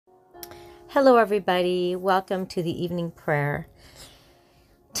Hello, everybody. Welcome to the evening prayer.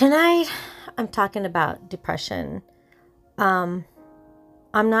 Tonight, I'm talking about depression. I'm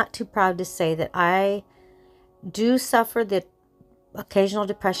not too proud to say that I do suffer the occasional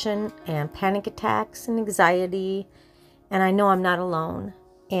depression and panic attacks and anxiety, and I know I'm not alone.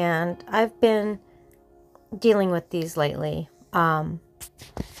 And I've been dealing with these lately. But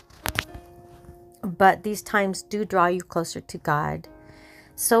these times do draw you closer to God.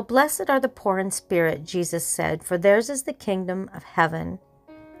 So blessed are the poor in spirit, Jesus said, for theirs is the kingdom of heaven.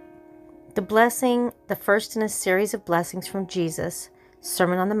 The blessing, the first in a series of blessings from Jesus,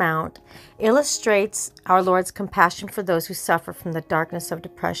 Sermon on the Mount, illustrates our Lord's compassion for those who suffer from the darkness of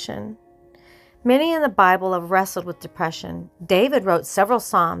depression. Many in the Bible have wrestled with depression. David wrote several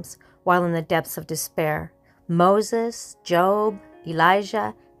psalms while in the depths of despair. Moses, Job,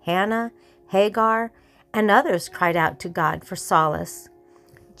 Elijah, Hannah, Hagar, and others cried out to God for solace.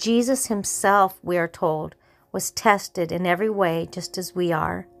 Jesus himself, we are told, was tested in every way just as we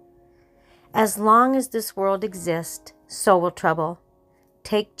are. As long as this world exists, so will trouble.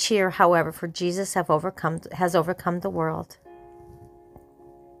 Take cheer, however, for Jesus has overcome the world.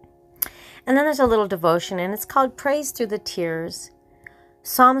 And then there's a little devotion, and it's called Praise Through the Tears.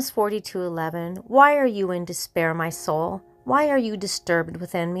 Psalms 42:11. Why are you in despair, my soul? Why are you disturbed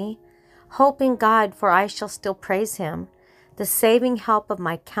within me? Hope in God, for I shall still praise him, the saving help of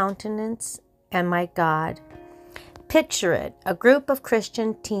my countenance and my God. Picture it, a group of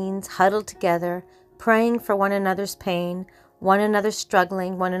Christian teens huddled together, praying for one another's pain, one another's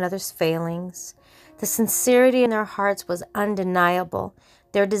struggling, one another's failings. The sincerity in their hearts was undeniable.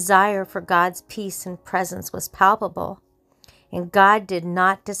 Their desire for God's peace and presence was palpable. And God did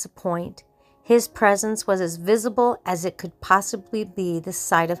not disappoint. His presence was as visible as it could possibly be this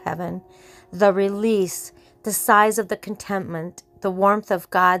side of heaven. The release, the size of the contentment, the warmth of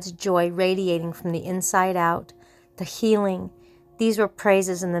God's joy radiating from the inside out, the healing. These were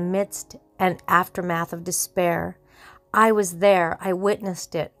praises in the midst and aftermath of despair. I was there. I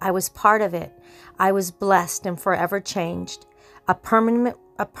witnessed it. I was part of it. I was blessed and forever changed. A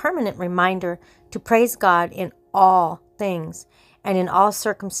permanent reminder to praise God in all things and in all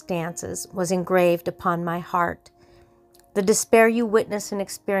circumstances was engraved upon my heart. The despair you witness and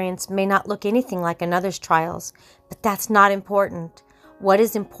experience may not look anything like another's trials, but that's not important. What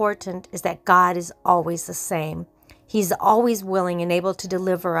is important is that God is always the same. He's always willing and able to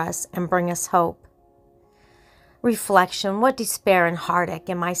deliver us and bring us hope. Reflection: what despair and heartache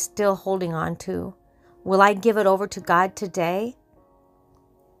am I still holding on to? Will I give it over to God today?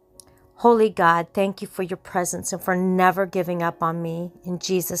 Holy God, thank you for your presence and for never giving up on me. In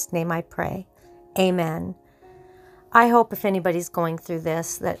Jesus' name I pray. Amen. I hope if anybody's going through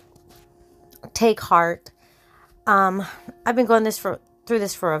this, that take heart. I've been going through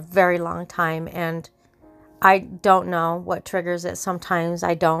this for a very long time, and I don't know what triggers it. Sometimes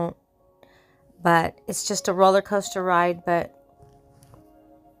I don't, but it's just a roller coaster ride. But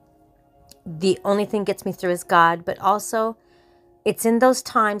the only thing gets me through is God. But also, it's in those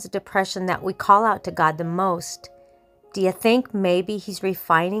times of depression that we call out to God the most. Do you think maybe he's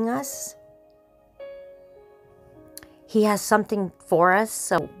refining us? He has something for us,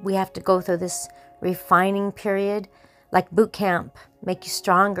 so we have to go through this refining period, like boot camp, make you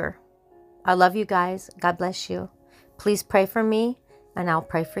stronger. I love you guys. God bless you. Please pray for me, and I'll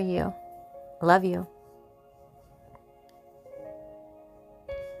pray for you. Love you.